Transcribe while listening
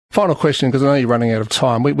Final question, because I know you're running out of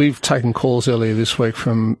time. We've taken calls earlier this week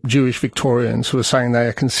from Jewish Victorians who are saying they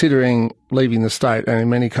are considering leaving the state and in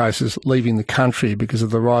many cases leaving the country because of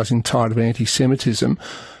the rising tide of anti-Semitism.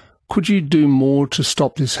 Could you do more to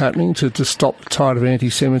stop this happening, to stop the tide of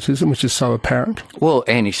anti-Semitism, which is so apparent? Well,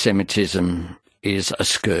 anti-Semitism is a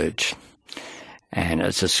scourge. And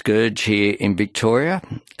it's a scourge here in Victoria.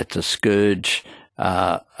 It's a scourge,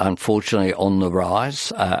 unfortunately, on the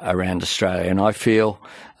rise around Australia. And I feel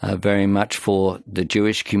very much for the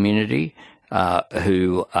Jewish community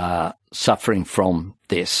who are suffering from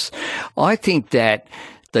this. I think that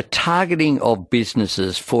the targeting of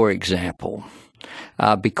businesses, for example,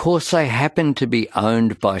 because they happen to be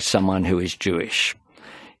owned by someone who is Jewish,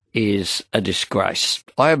 is a disgrace.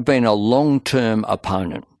 I have been a long-term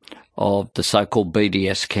opponent of the so-called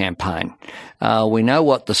BDS campaign. We know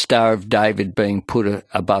what the Star of David being put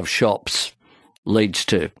above shops leads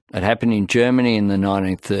to. It happened in Germany in the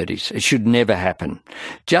 1930s. It should never happen.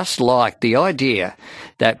 Just like the idea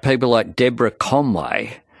that people like Deborah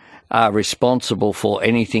Conway are responsible for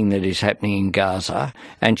anything that is happening in Gaza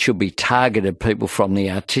and should be targeted people from the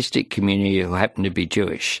artistic community who happen to be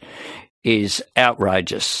Jewish is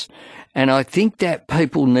outrageous. And I think that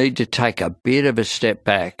people need to take a bit of a step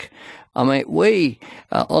back. I mean, we,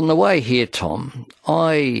 on the way here, Tom,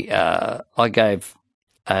 I gave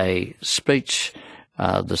a speech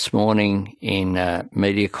this morning in a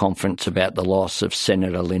media conference about the loss of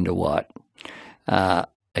Senator Linda White.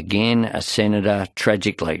 Again, a senator,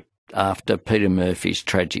 tragically, after Peter Murphy's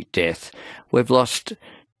tragic death. We've lost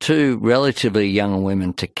two relatively young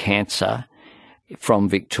women to cancer from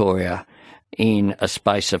Victoria in a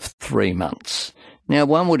space of 3 months. Now,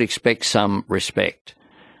 one would expect some respect,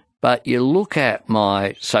 but you look at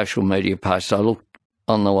my social media posts, I looked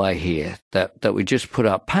on the way here, that we just put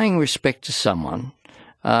up, paying respect to someone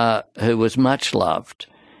who was much loved.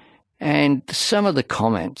 And some of the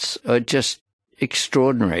comments are just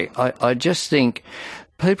extraordinary. I just think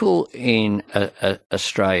people in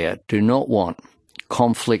Australia do not want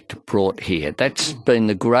conflict brought here. That's been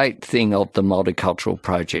the great thing of the multicultural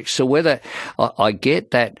project. So whether I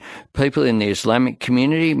get that people in the Islamic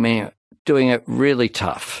community are doing it really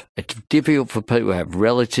tough. It's difficult for people who have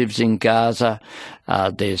relatives in Gaza.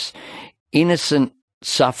 There's innocent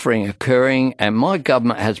suffering occurring, and my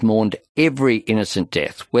government has mourned every innocent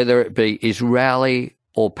death, whether it be Israeli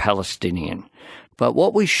or Palestinian. But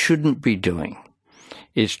what we shouldn't be doing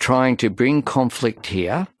is trying to bring conflict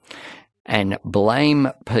here and blame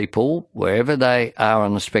people wherever they are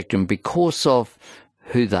on the spectrum because of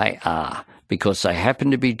who they are, because they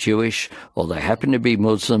happen to be Jewish or they happen to be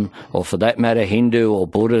Muslim or, for that matter, Hindu or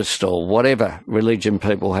Buddhist or whatever religion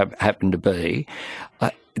people happen to be.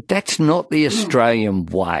 That's not the Australian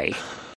way.